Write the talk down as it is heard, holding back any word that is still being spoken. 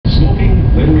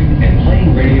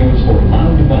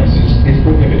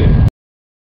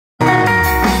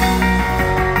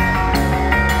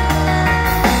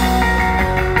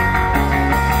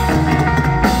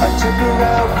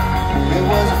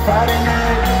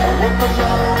felt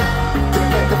alone. To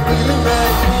get the feeling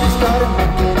right, we started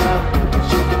making out,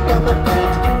 shaking down the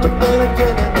pants, but then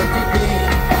again in every beat.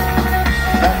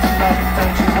 That's enough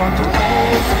that you want to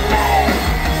wait for life.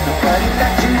 Nobody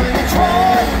likes you when you're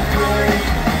 23.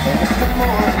 And it's the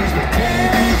mornings, the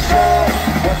TV show.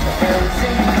 What the hell is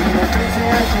in you? You're crazy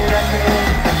as you let me.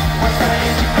 What's my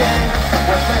age again?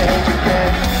 What's my age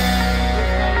again?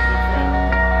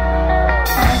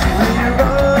 When you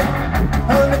run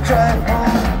on the drive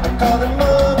home, I called him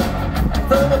up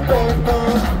from a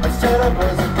payphone. I said I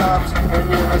was a cops and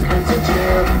you was been to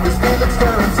jail. This feeling's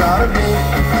staring out of me.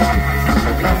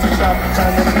 Not to stop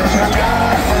trying to measure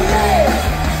life.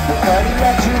 Nobody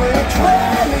likes you when you're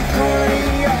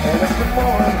 23. And it's the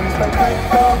mornings like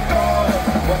baseball call.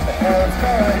 What the hell is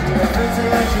going on? You're crazy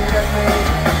as you let me.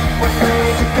 What's my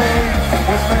age again?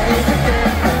 What's my age again?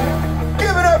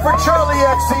 Give it up for Charlie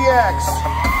XCX.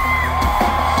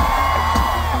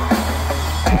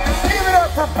 Give it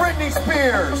up for Britney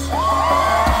Spears.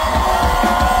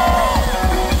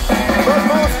 But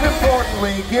most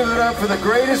importantly, give it up for the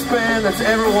greatest band that's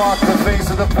ever walked the face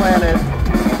of the planet,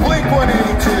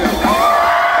 Blink-182.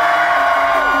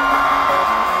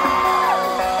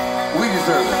 We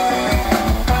deserve it.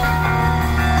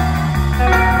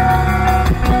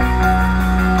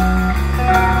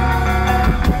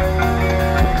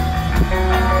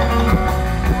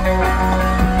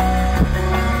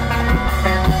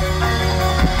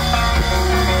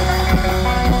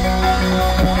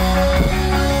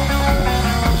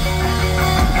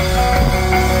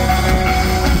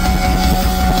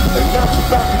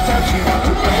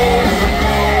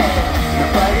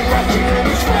 Nobody likes you when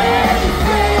you're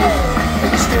 23. And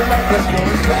you're still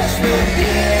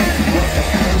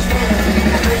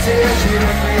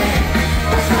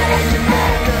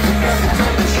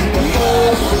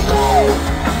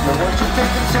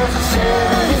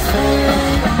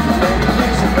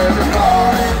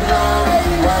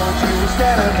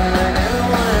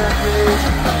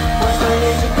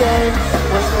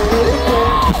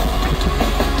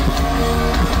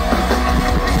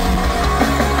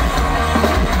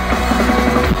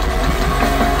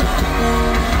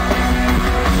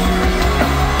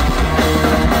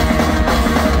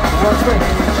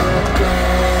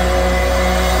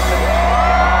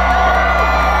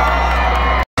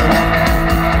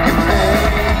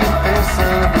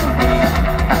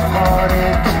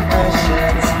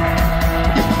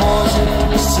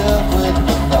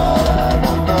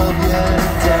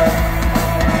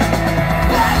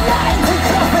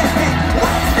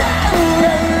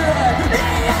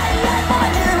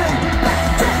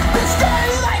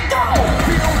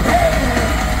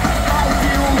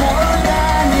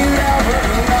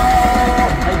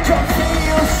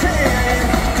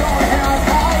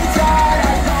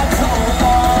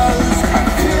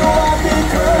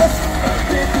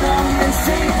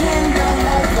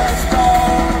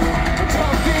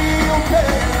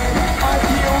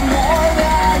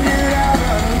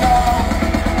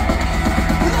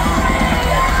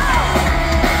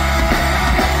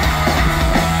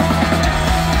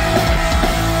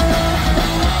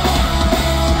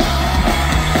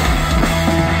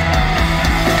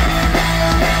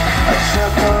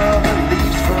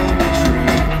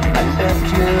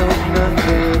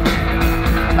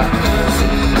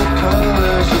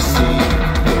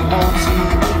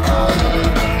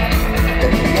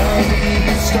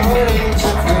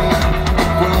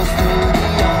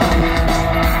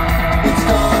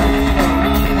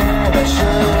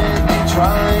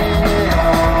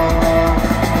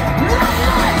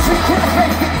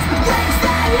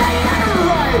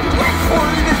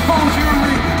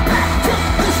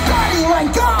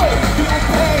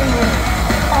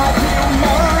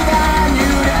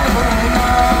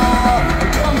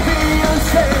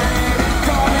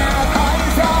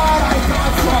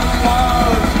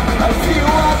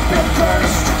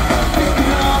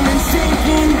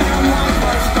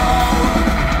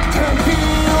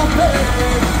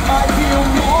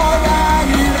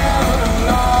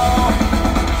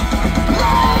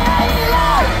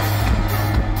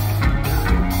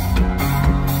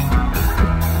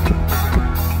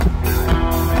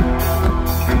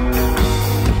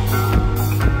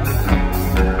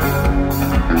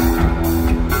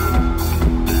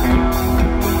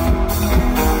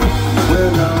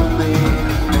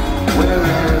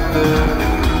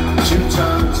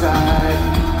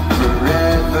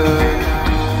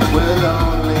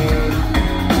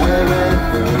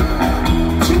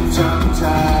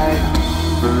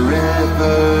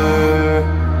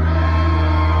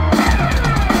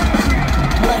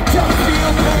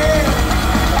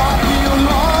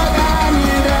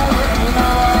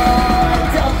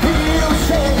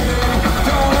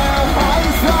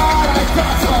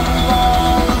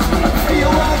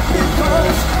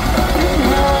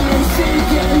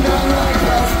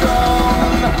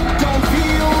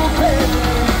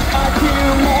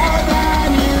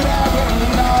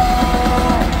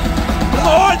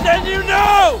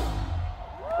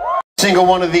single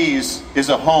one of these is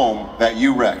a home that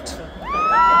you wrecked.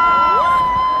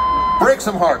 Break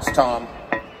some hearts, Tom.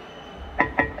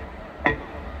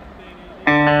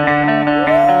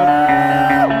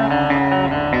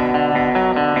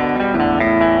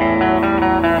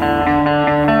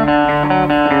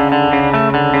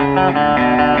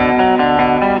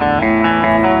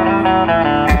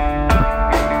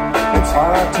 It's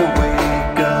hard to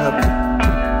wake up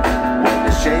when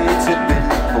the shades have been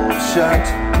pulled shut.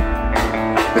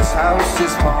 This house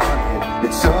is haunted,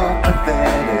 it's so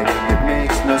pathetic, it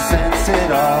makes no sense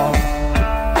at all.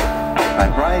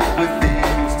 I'm right with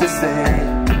things to say,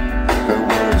 the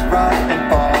words rot and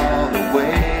fall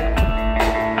away.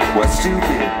 What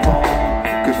stupid poem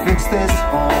could fix this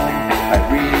home? I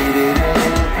read it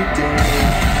every day.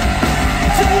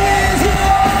 2 years ago,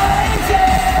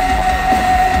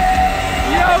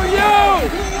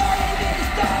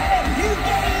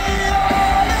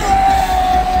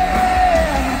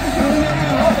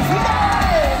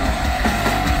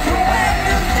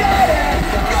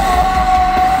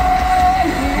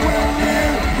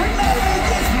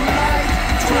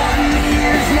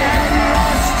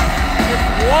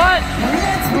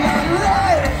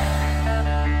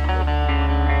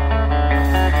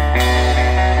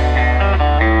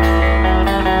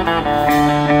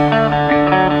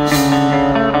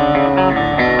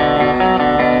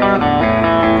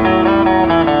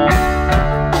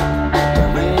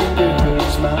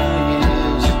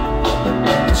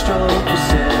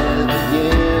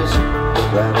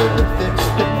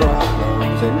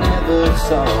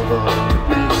 solve all,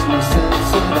 makes no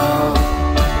sense at all.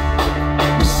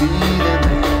 You see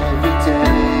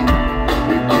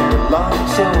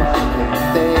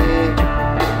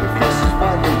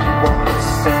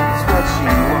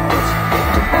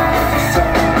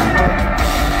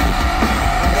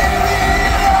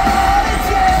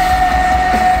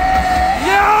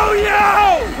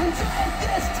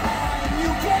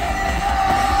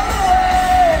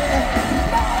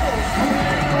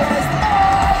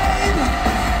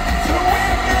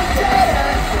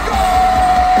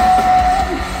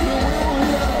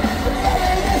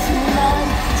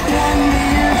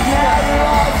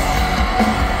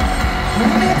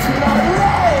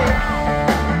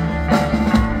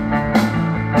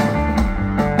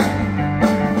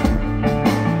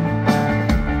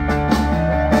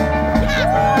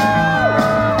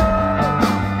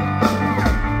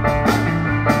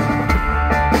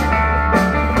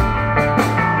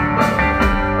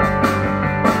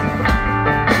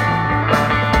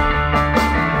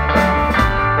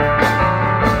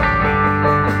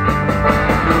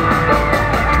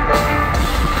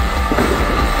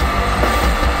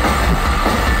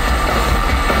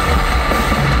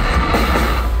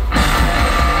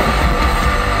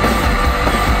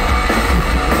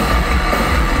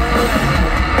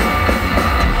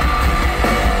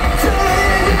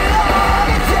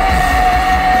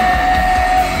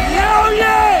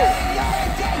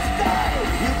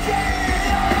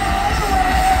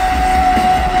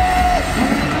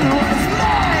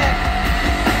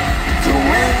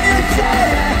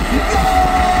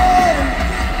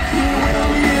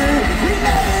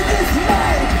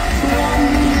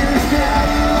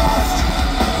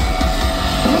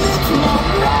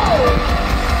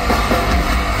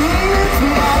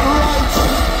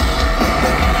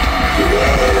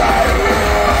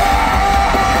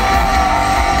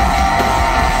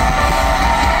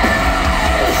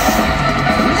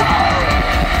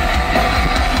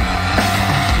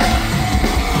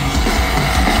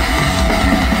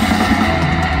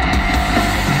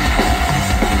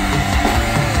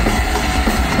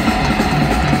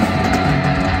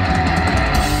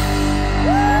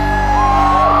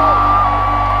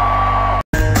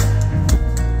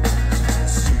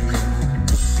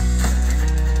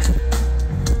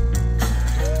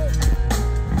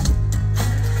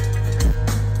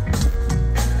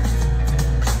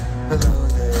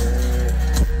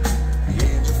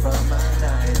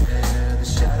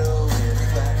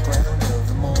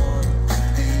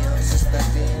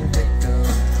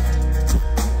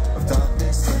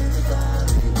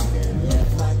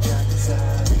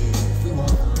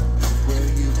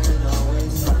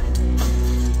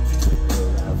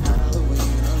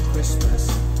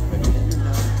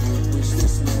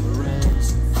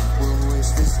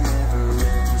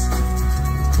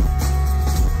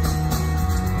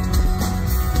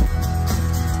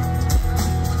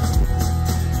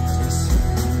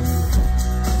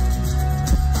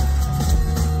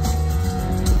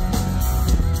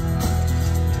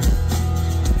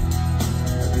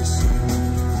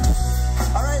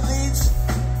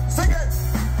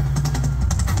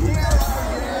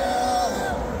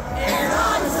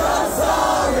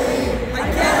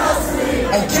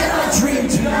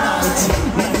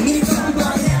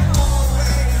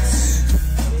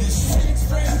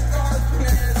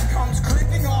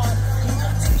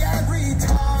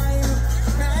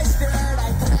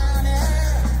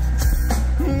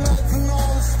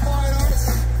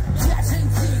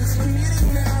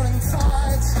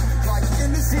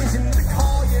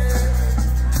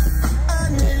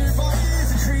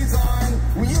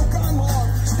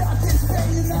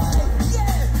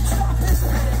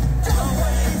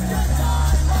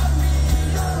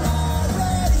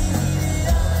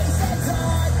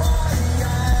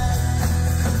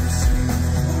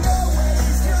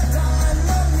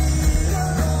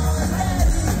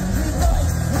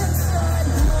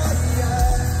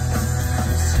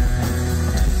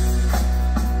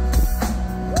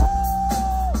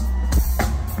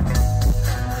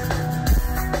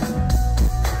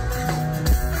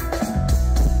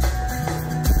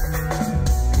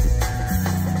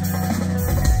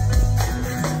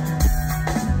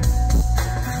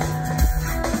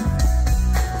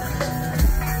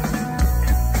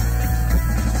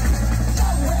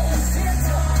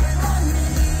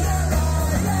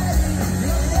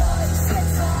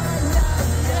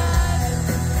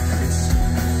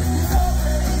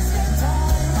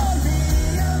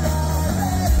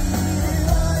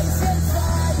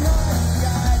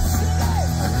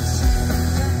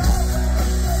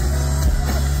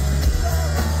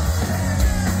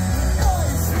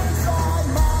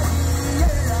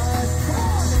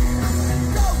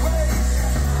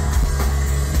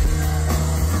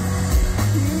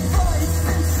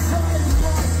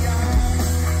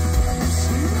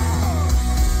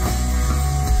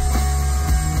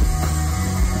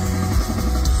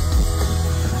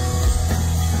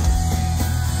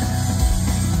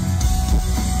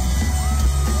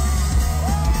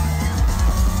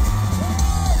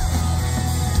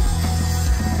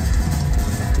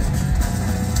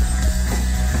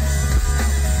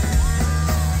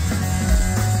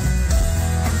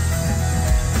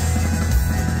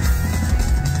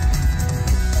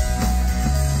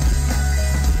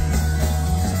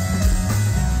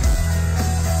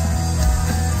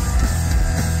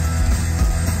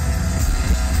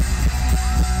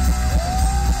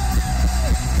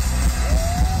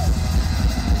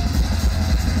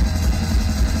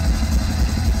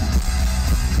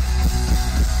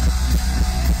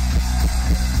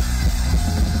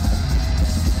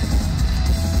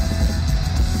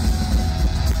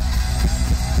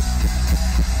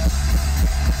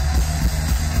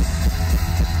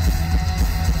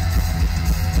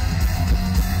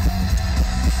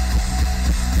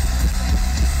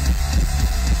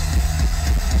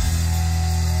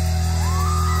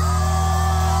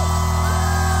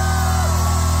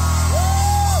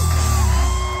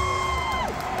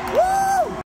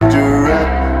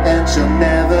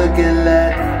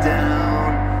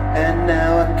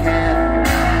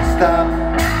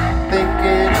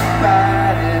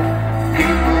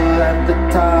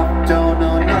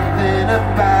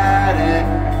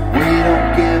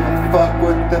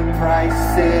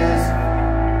prices.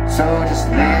 So just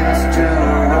leave us to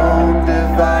our own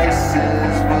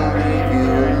devices. We'll leave you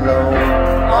alone.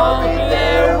 I'll be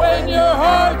there when your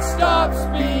heart stops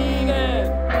beating.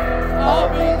 I'll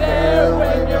be there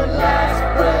when your last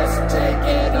breath's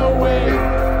taken away.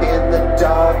 In the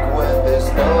dark when there's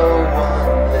no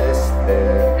one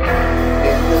listening.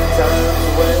 In the times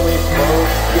when we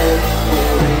both get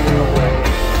weary away.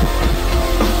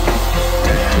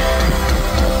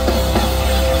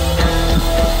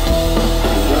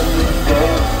 When we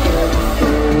both get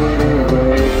weary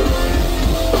away.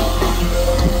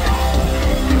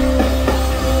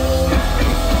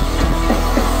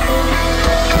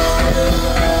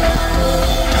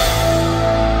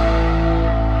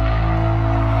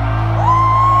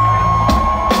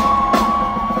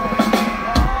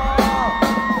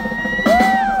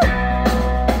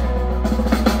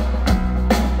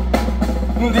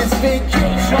 This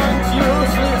vacation's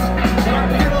useless, my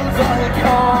pills are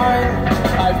gone.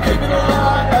 I've given a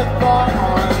lot of thought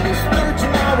on this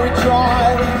 13-hour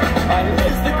drive. I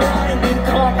miss the grinding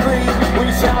concrete when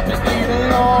your south is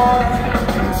leading on.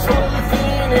 Slowly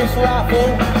finish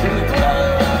laughing in the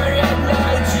glare at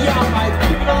night. Yeah, I've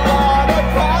given a lot of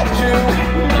thought to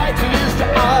nights I used to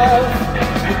have.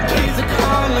 The days are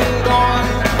come and gone,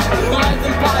 life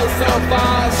and by so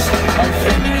fast. I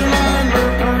can't remember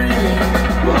breathing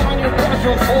on your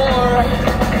bedroom floor. I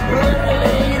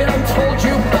laid and told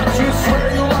you, but you swear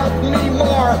you love me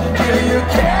more. Do you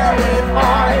care if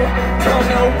I don't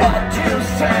know what to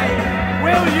say?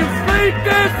 Will you sleep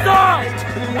this night?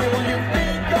 Will you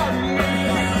think of me?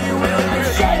 Will you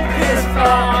shake this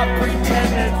off?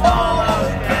 Pretend it's all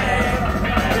okay.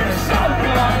 There's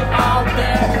someone out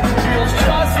there who feels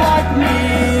just like me.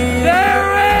 There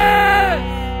is!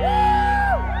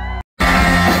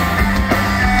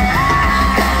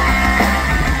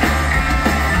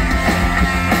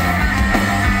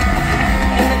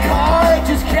 In the car, I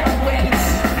just can't wait.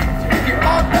 You're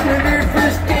up under their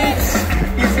first dates.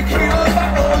 Is it cute if I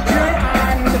hold your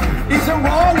hand? Is it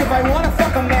wrong if I wanna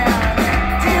fuck a man?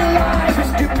 Do you lie for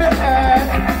stupid head?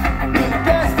 Be the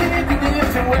best thing you can give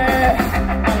to wear.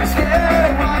 I'm scared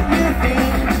of what you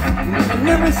think. I'm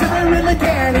nervous if I really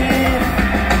can't eat.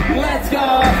 Let's go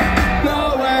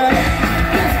nowhere.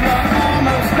 This night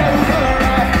almost over.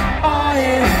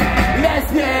 Honest, let's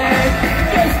make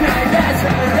this night last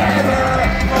forever.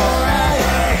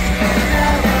 Forever,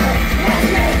 forever. Let's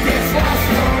make this last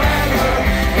forever.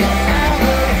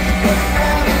 Forever,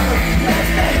 forever. Let's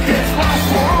make this last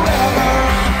forever.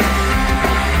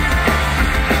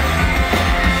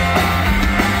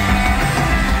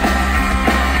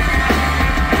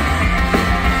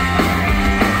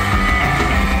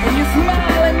 When you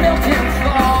smile and melt and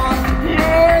fall,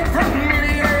 from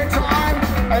minute at a time.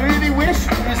 I really wish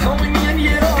it was only me and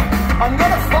you. I'm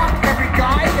gonna fuck every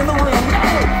guy in the room.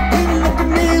 You look at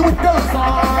me with those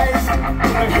eyes.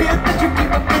 I hear that you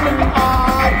keep up in the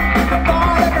eye. With the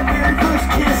thought of our very first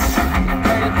kiss.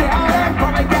 Lay it down, I'm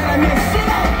probably gonna miss it.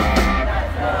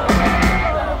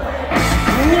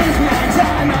 This night's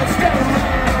almost over.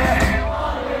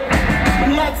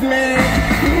 Let's make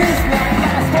this night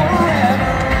last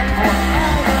forever.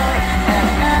 Forever,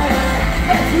 forever.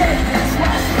 Let's make this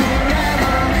last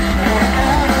forever.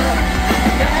 Forever,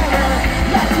 forever.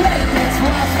 Let's make this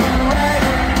last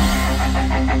forever.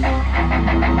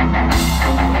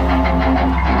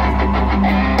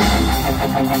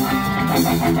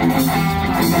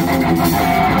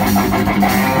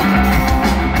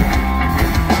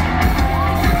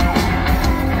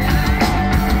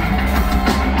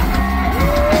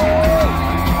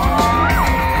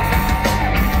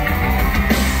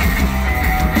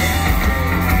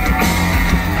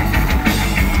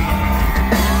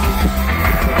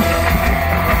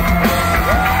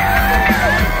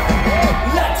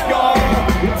 Let's go,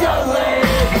 delay.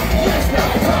 This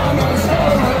night's almost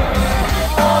over.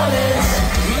 Honest,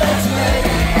 let's make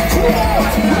this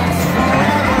last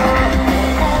forever.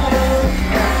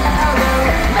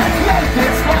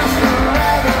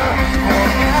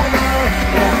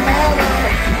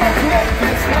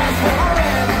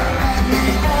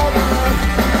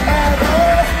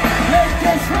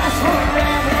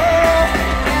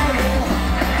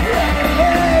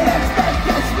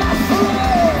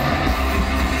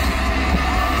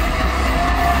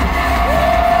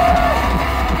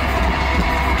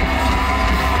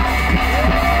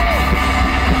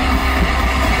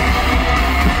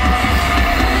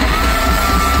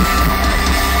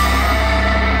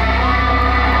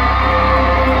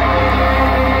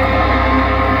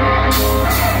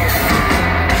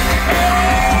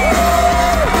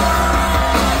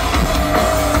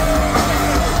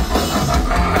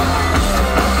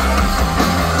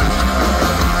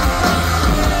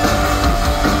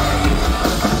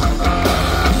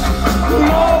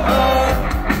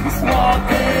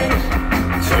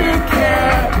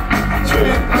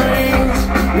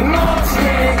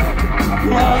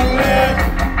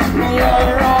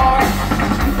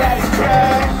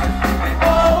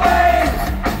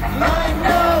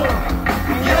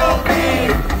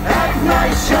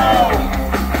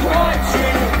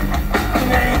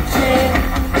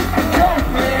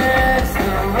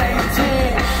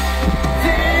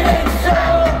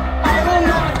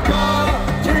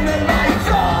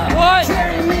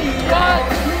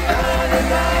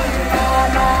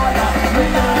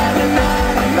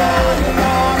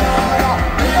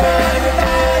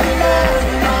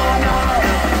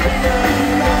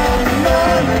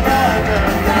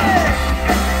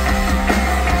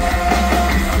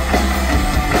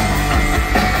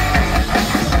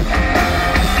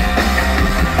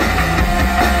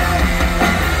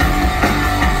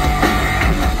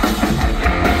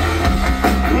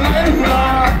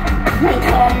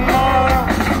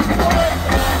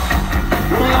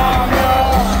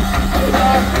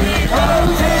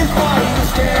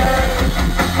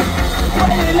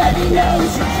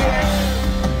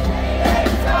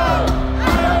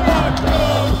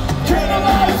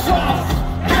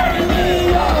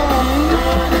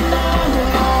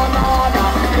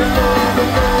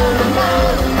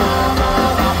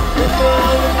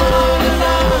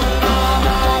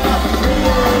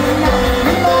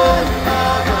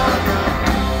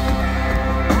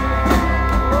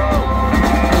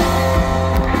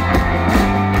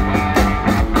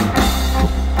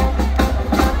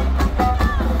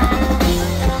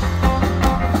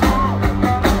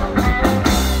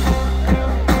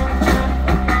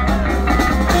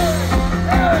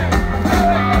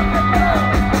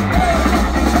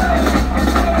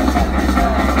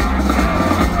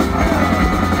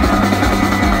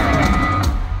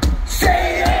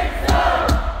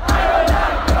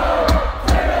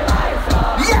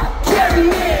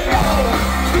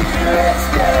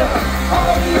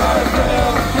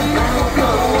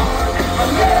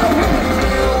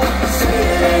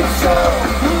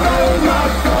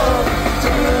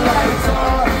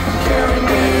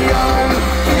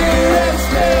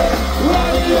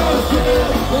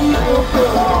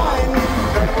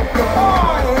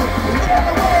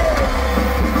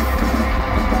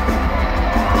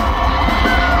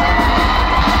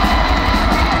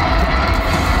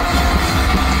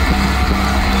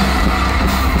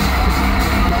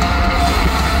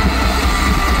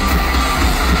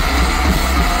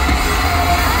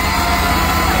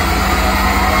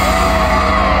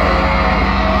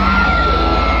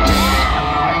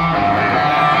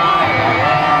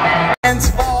 hands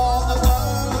fall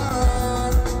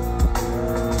alone.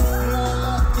 The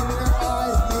look in their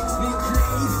eyes makes me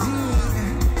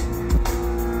crazy.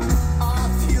 I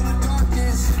feel the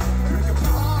darkness break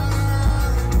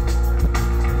apart,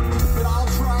 but I'll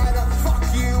try to fuck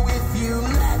you if you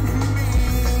let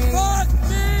me. Fuck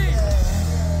me!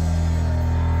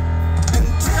 And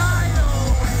tidal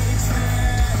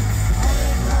wasteland,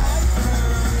 ain't right for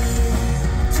me.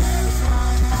 Tears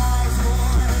my eyes,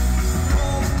 boy,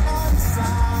 roll on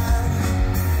side.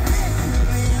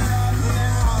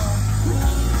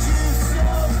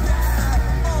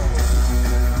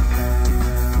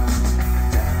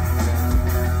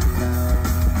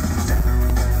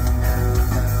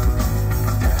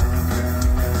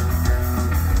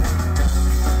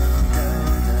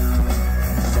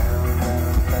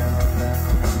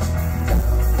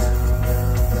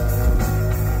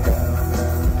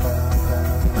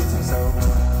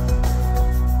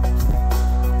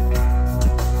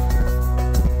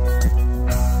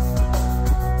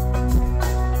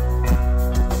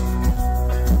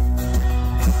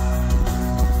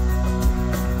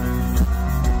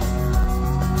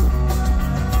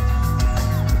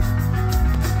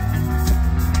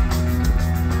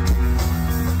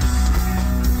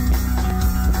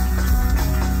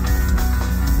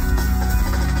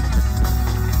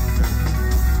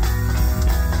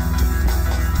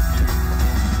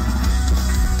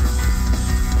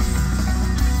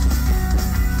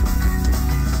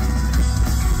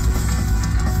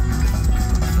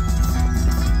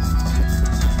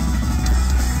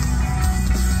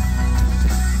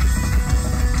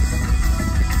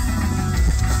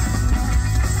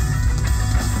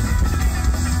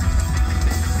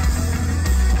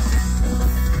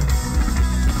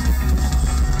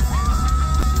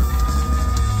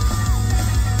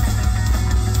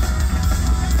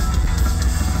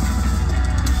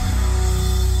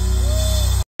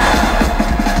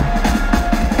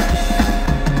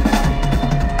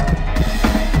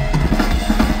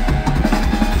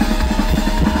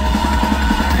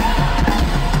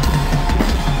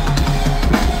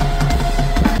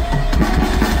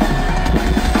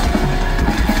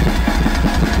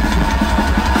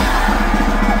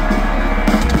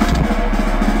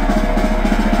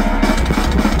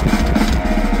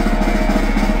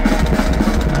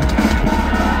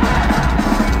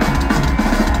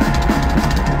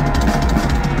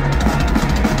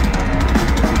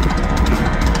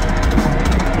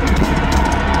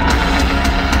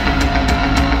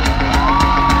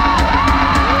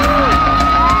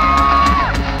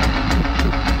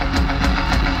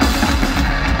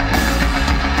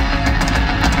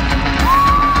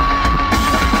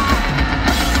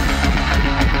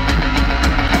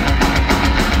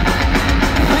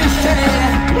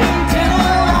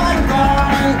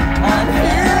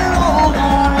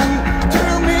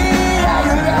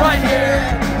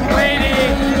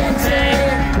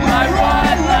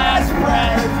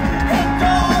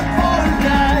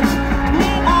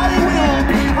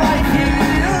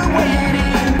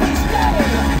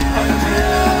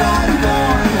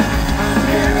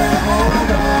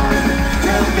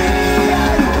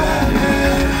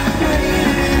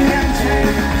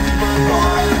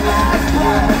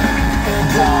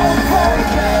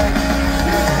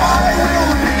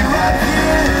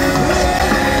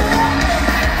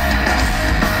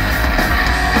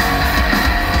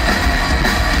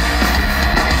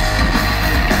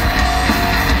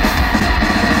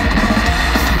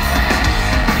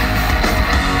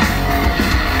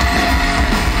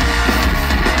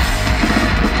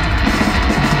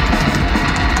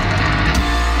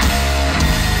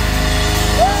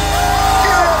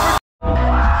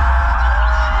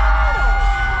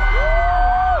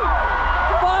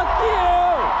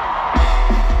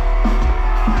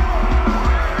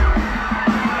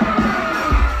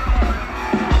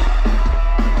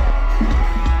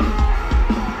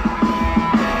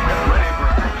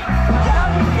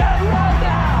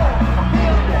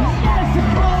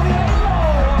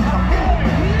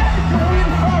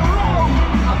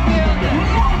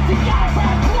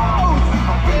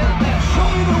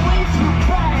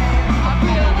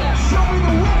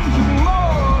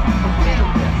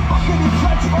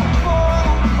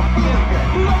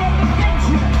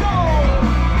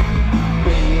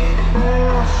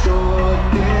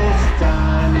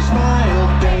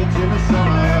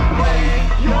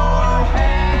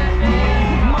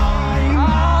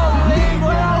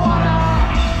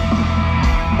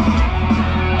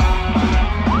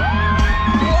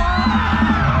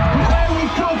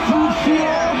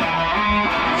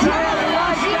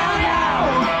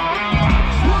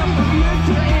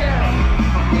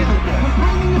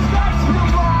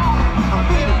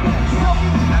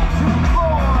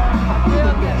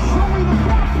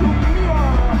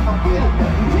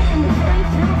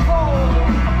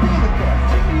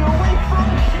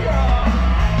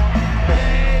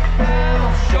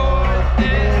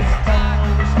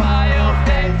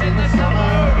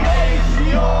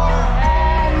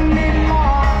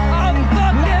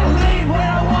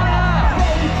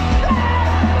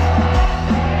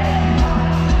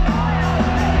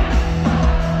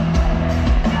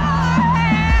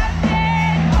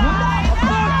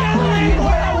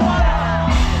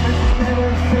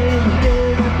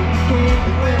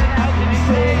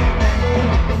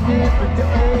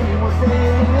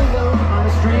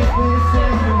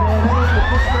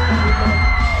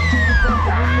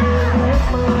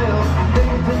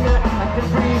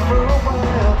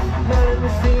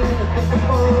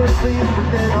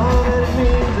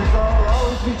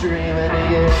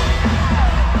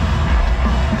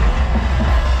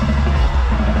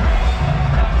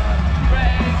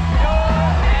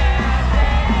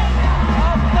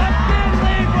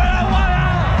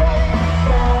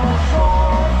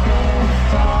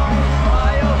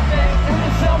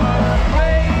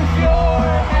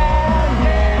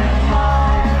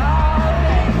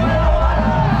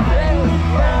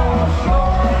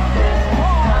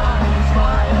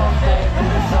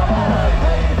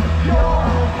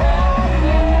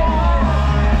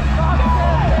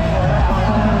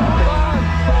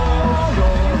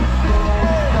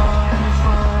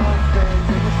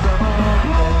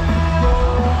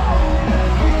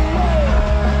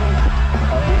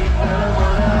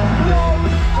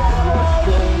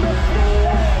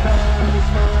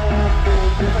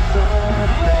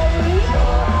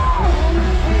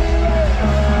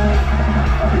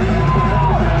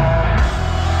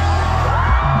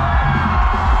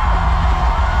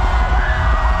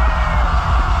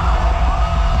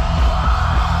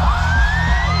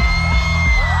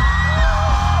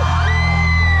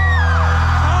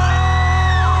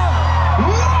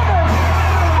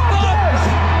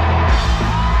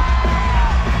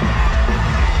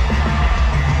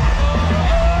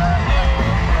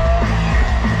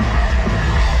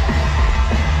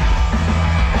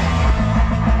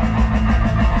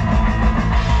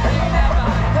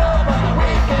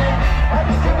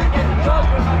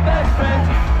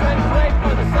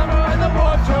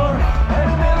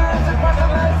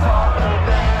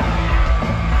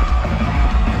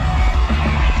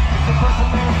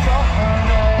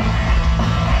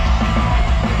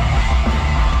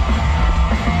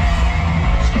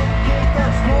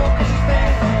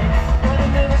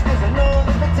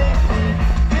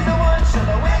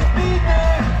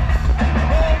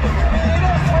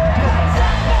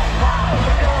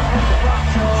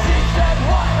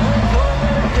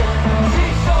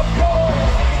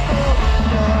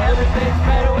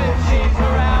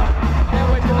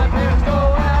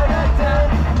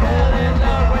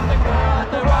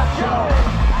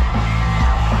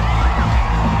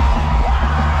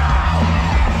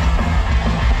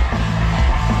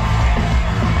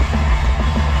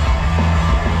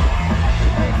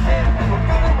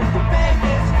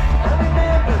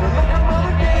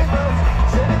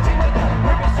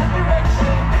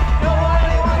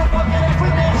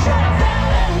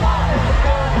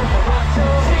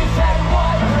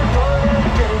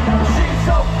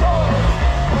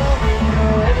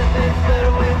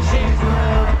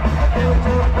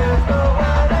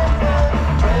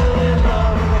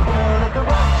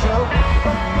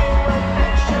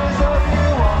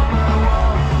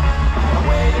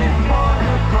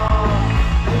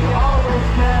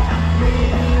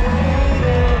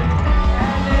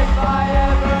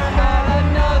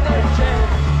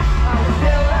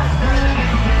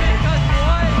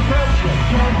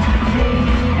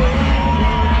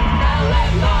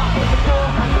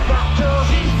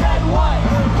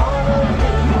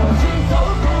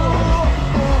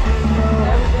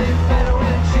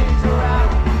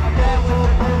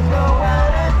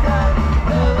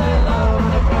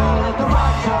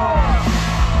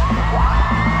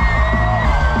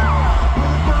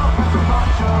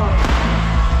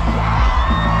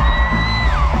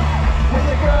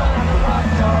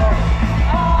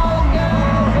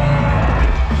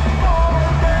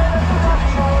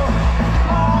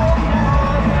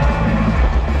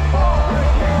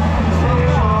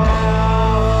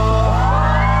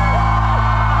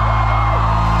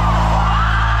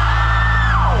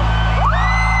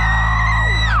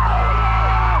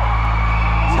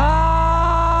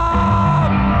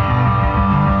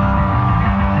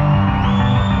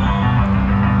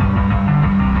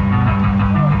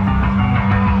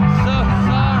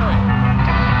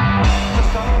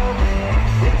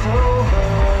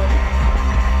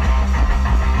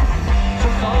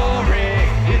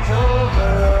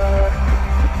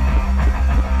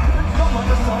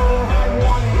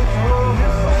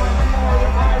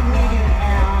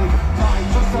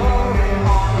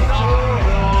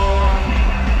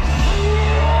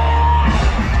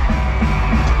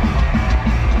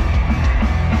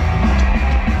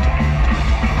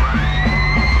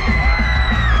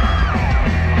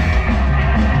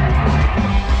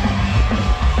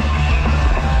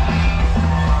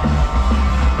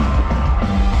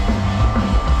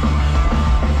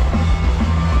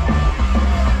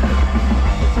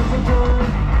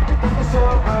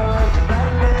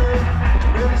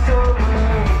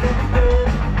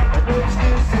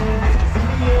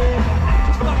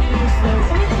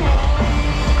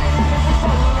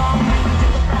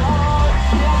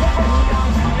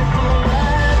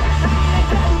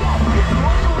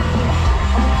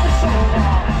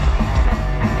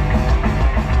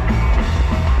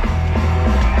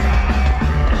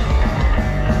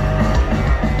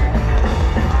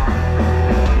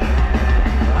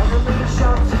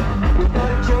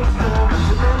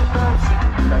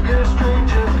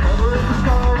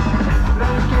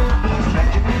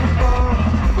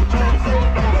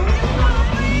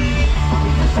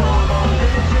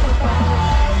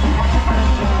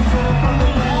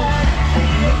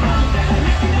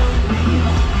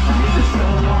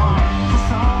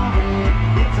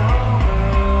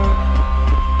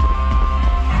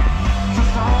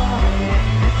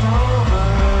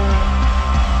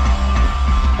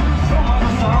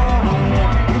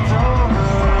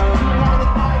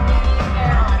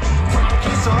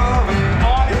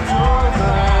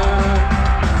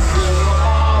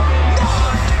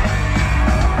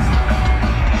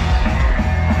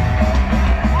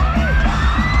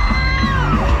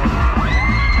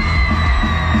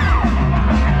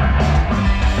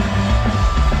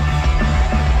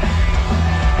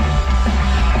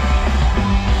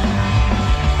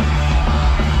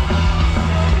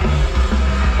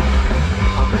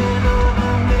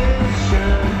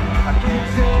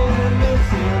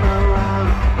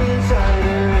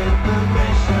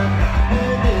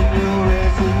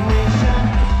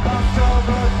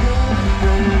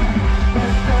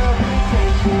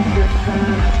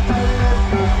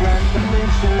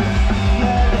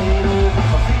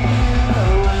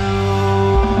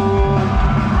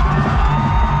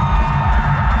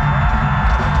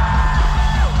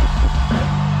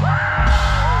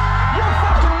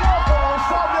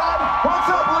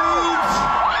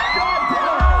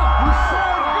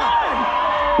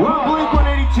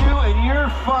 you're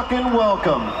fucking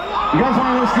welcome. You guys want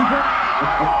to know a secret?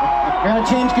 I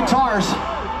gotta change guitars,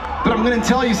 but I'm gonna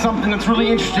tell you something that's really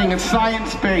interesting. It's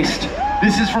science-based.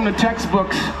 This is from the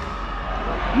textbooks.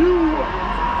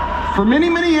 For many,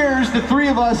 many years, the three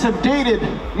of us have dated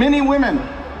many women,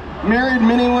 married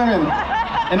many women,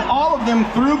 and all of them,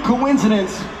 through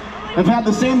coincidence, have had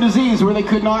the same disease where they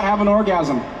could not have an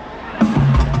orgasm.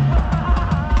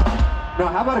 No,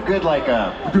 how about a good, like,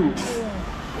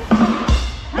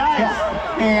 Nice!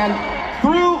 And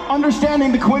through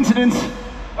understanding the coincidence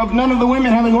of none of the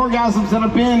women having orgasms that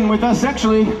have been with us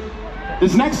sexually,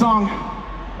 this next song,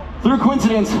 through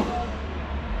coincidence,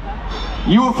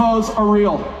 UFOs are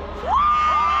real.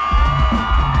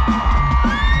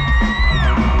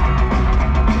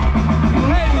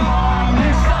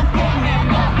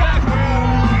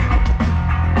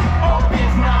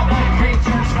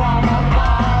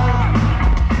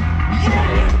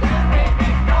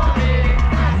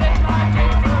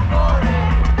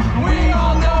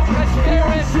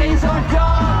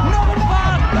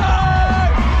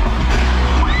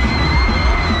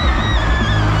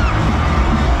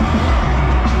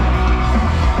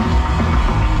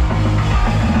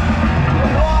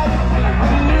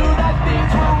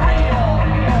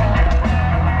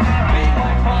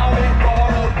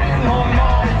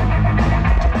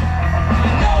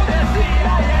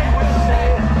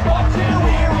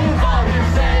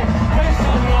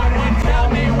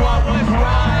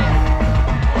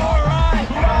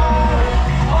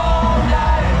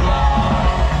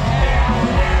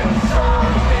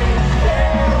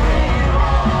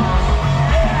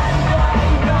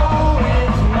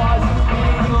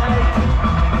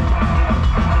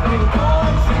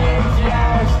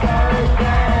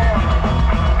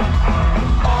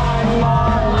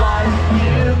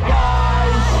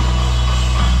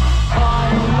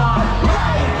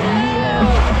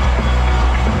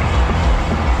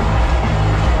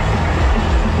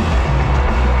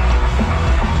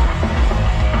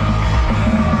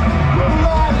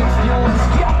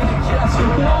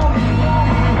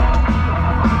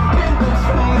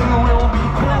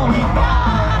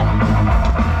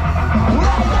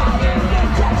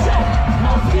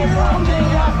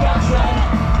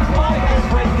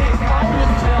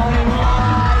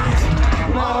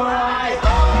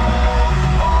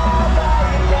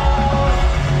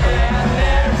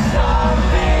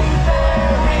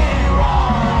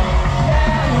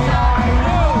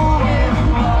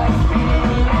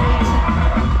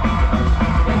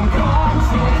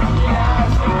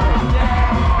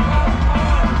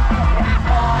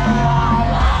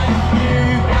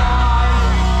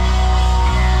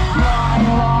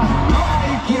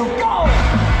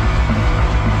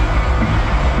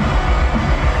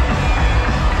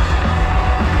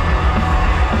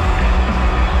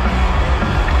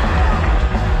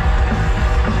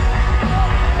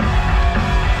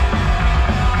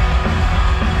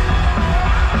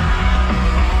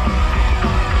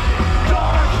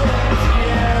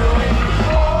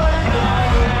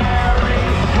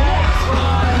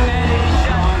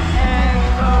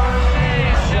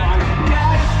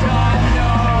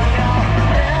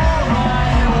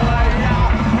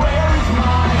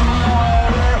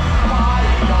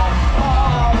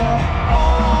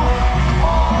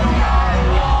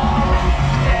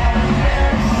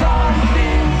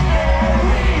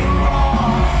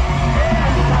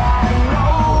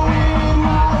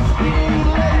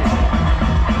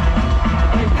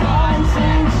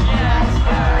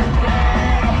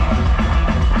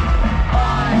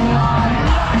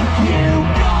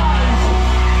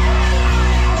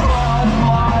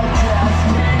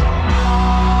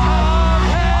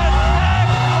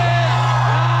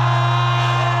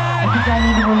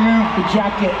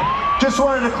 Jacket. Just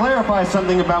wanted to clarify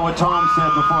something about what Tom said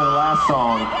before the last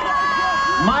song.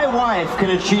 My wife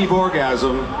can achieve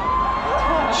orgasm.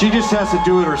 She just has to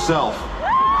do it herself.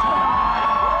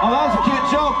 Oh, that was a cute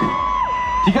joke.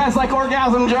 Do you guys like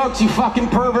orgasm jokes, you fucking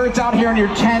perverts out here in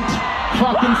your tent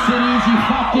fucking cities, you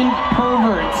fucking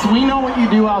perverts. We know what you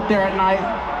do out there at night.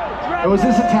 Was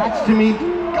this attached to me?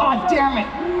 God damn it.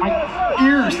 My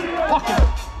ears.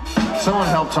 Fucking. Someone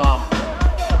help Tom.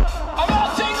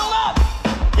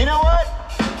 You know what?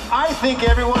 I think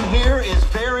everyone here is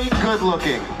very good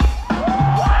looking.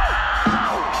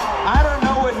 I don't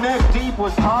know what Neck Deep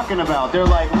was talking about. They're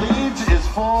like, Leeds is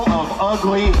full of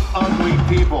ugly, ugly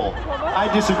people. I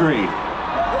disagree.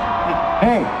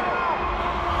 Hey.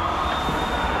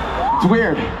 It's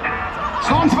weird.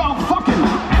 Song's about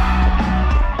fucking.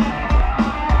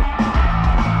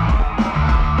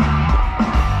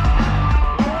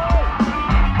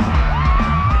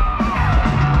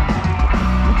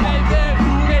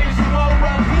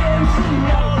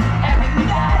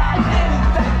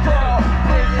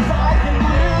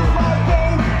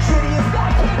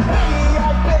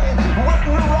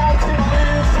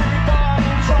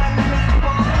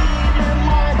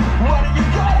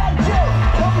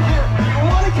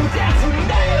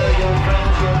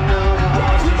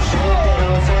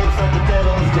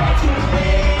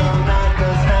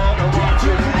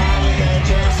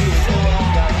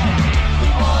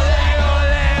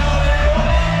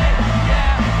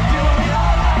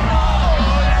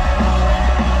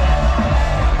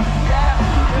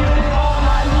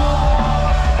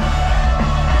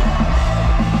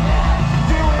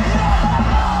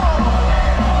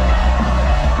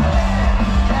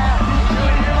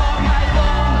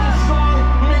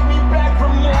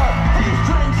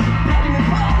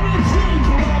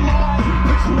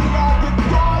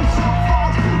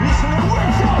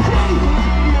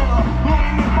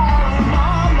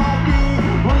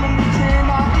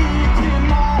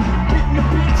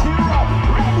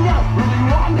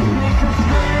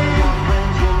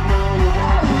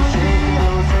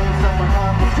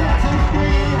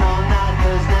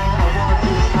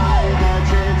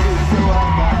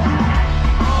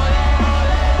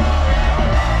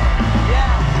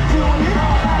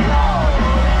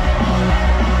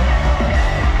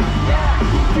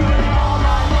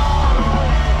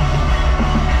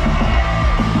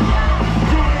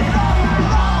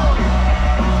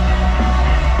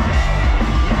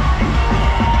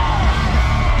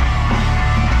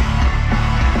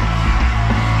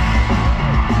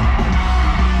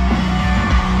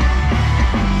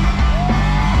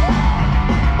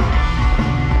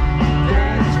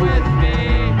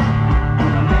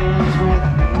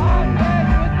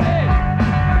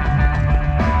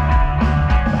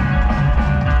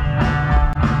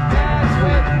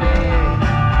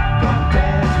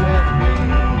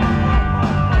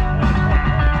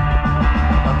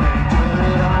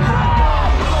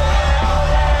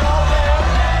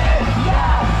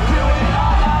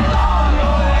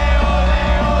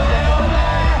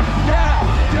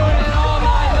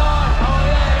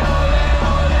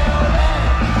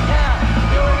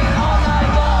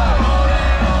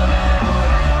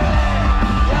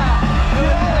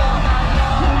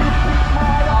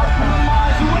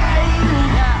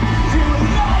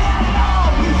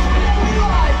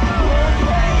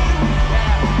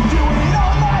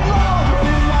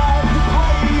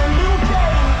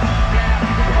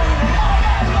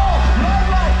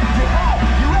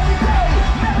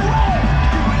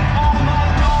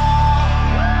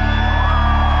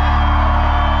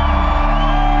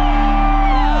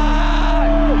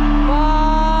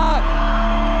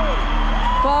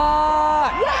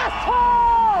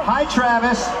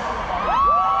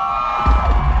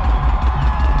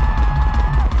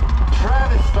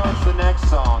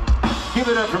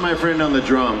 Give it up for my friend on the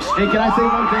drums. Hey, can I say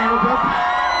one thing real quick?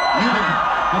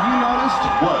 Have you noticed?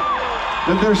 What?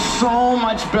 That they're so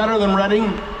much better than Reading.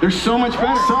 They're so much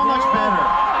better. So much better.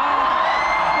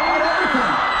 At everything.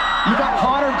 You got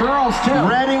hotter girls too.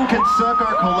 Reading can suck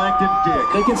our collective dick.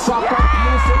 They can suck our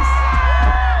penises.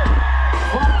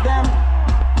 Fuck them.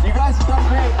 You guys have done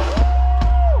great.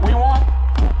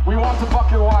 We want to fuck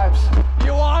your wives.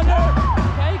 You want her?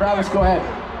 Take Travis, her. go ahead.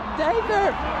 Take her.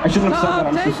 I shouldn't have said that. Tom,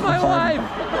 I'm take just my sorry. wife.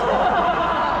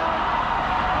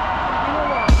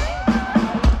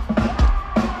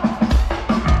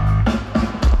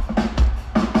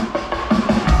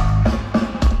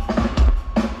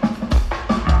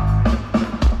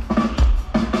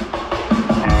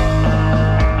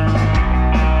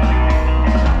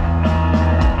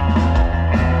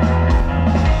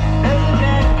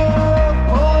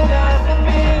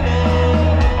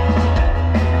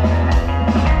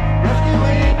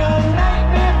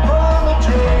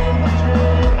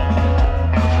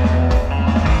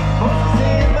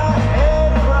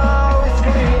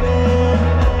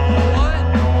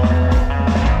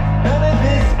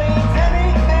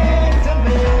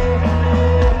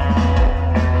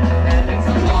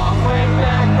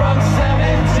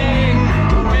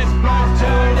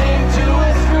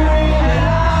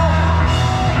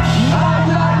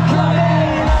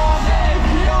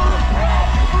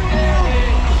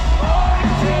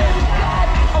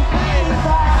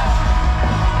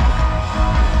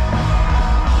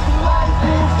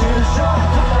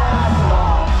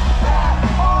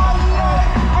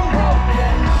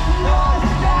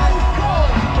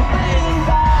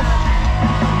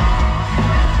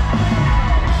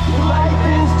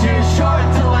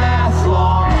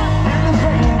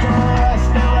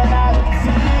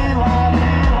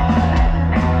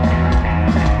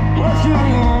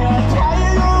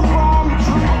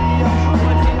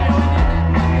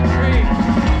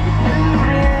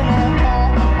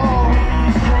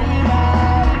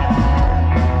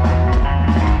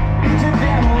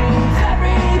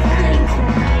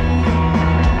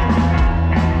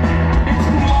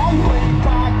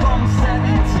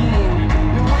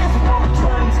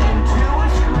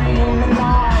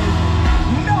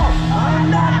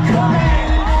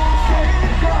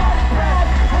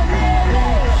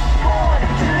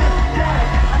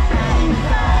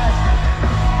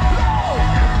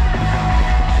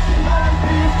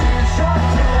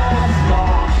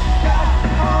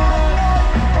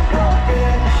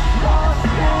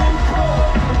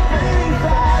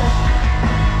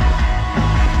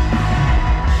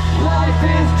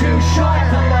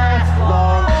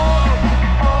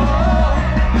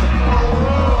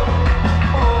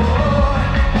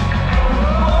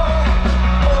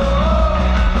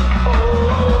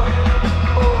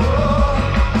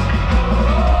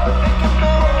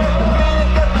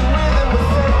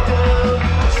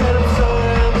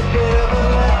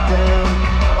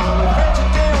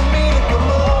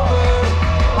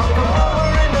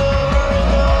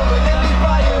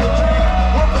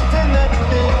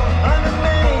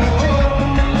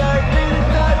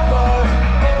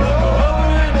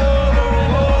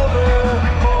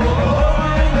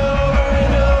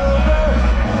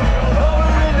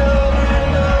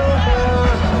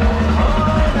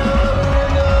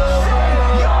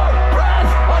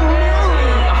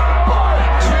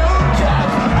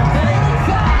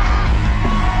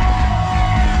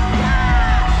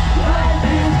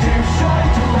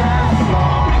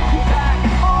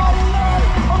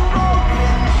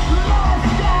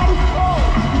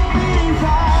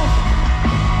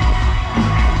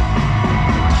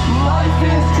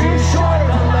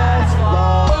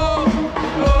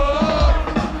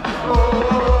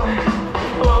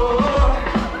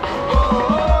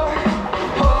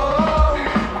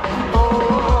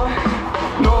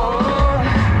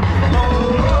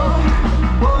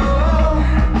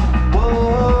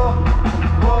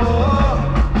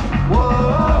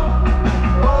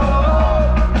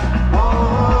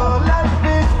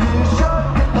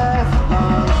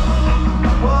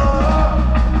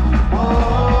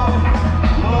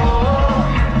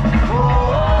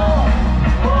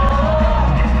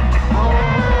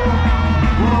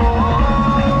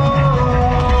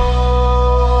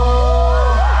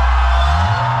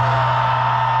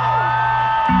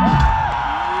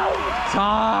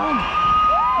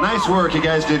 Nice work, you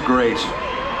guys did great.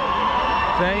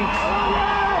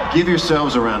 Thanks. Give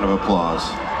yourselves a round of applause.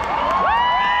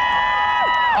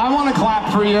 I want to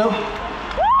clap for you.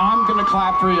 I'm gonna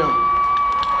clap for you.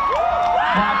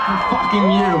 Clap for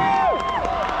fucking you.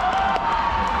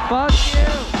 Fuck you.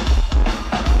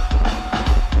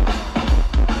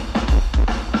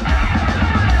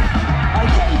 I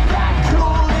hate that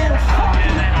cool little fuck.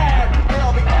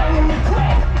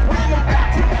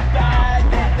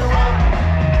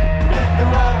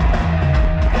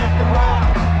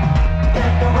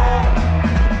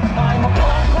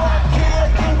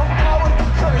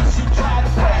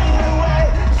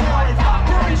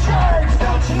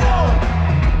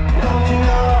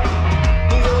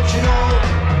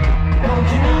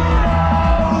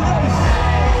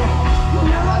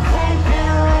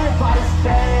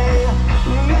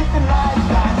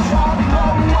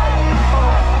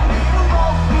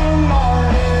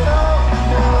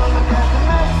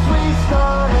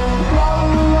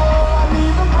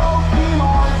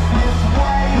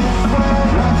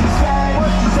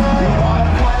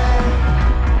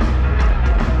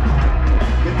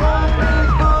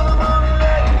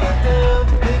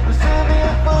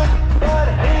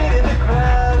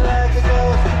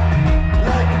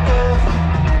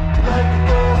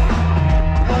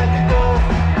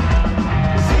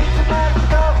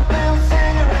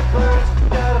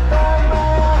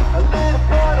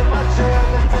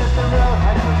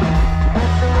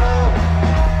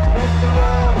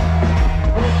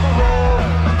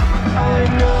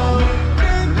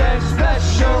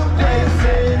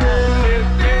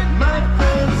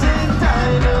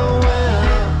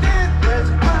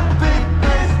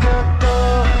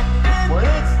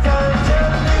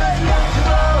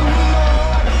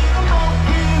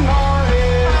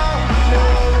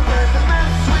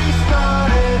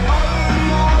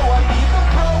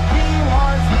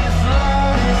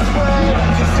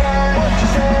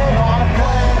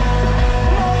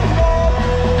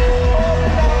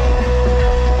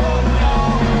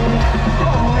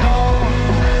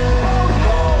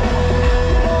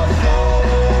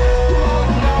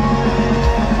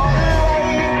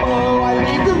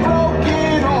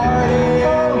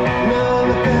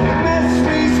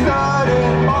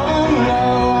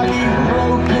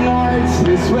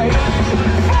 persuade.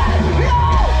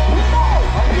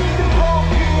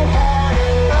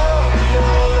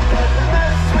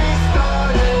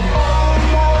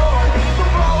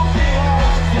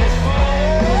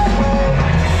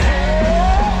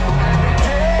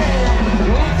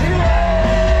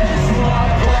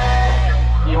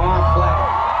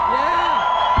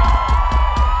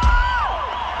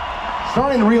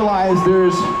 Starting to realize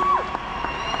there's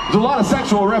a lot of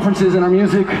sexual references in our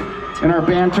music, in our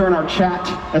banter, in our chat,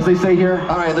 as they say here.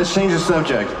 All right, let's change the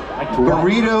subject.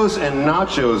 Burritos and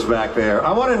nachos back there.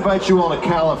 I want to invite you all to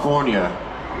California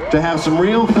to have some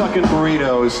real fucking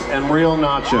burritos and real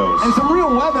nachos. And some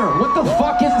real weather. What the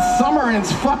fuck is it? Summer and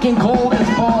it's fucking cold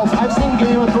as balls. I've seen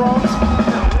Game of Thrones,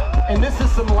 and this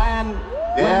is some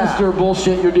Lannister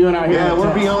bullshit you're doing out here. Yeah,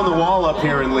 we're beyond the wall up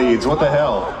here in Leeds. What the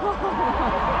hell?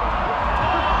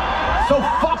 So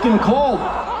fucking cold.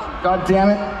 God damn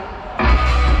it.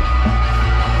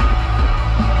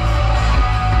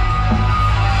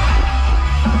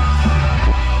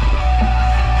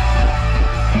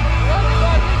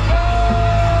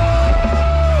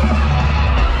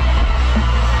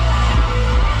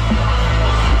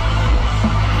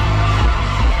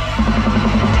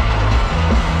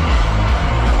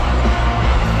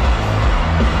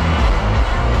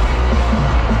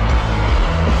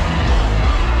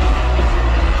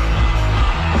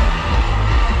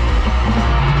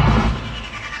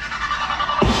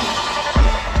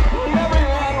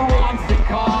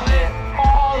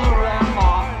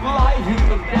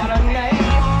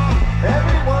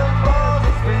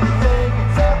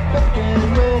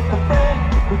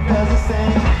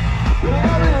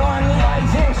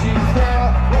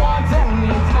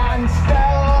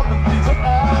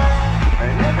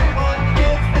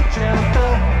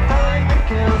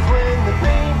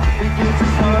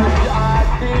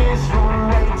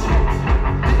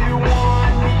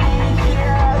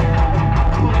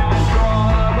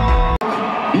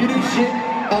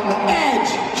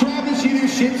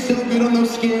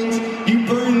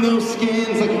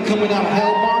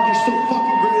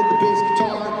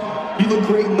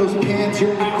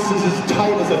 Your ass is as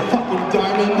tight as a fucking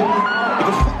diamond. Like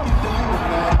a fucking diamond,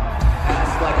 man.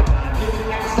 Ass like a diamond. Your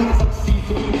ass like it's like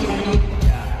seafood tiny.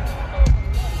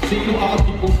 See,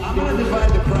 people. I'm gonna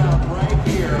divide the crowd right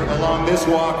here along this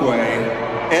walkway.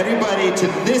 Everybody to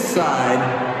this side.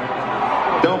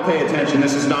 Don't pay attention,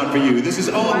 this is not for you. This is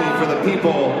only for the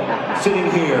people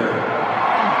sitting here.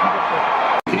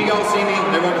 Can you all see me?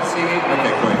 Everyone can see me?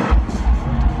 Okay, great.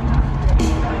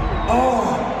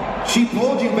 Oh! She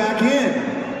pulled you back in.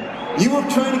 You were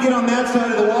trying to get on that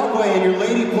side of the walkway and your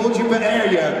lady pulled you back. There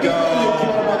you go.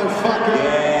 Motherfucker.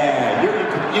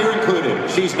 Yeah, you're included.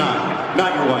 She's not.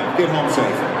 Not your wife. Get home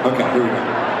safe. Okay, here we go.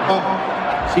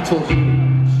 Oh, she told you.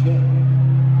 Shit.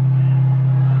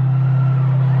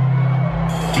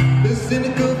 The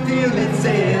cynical feeling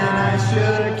saying I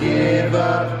should give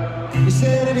up. You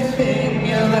said anything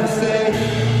you'll ever say.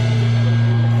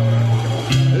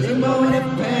 There's a moment of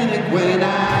panic when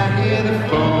I hear the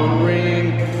phone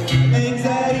ring.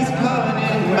 Anxiety's calling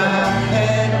in my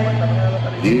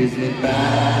head. Is it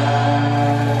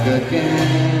back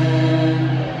again?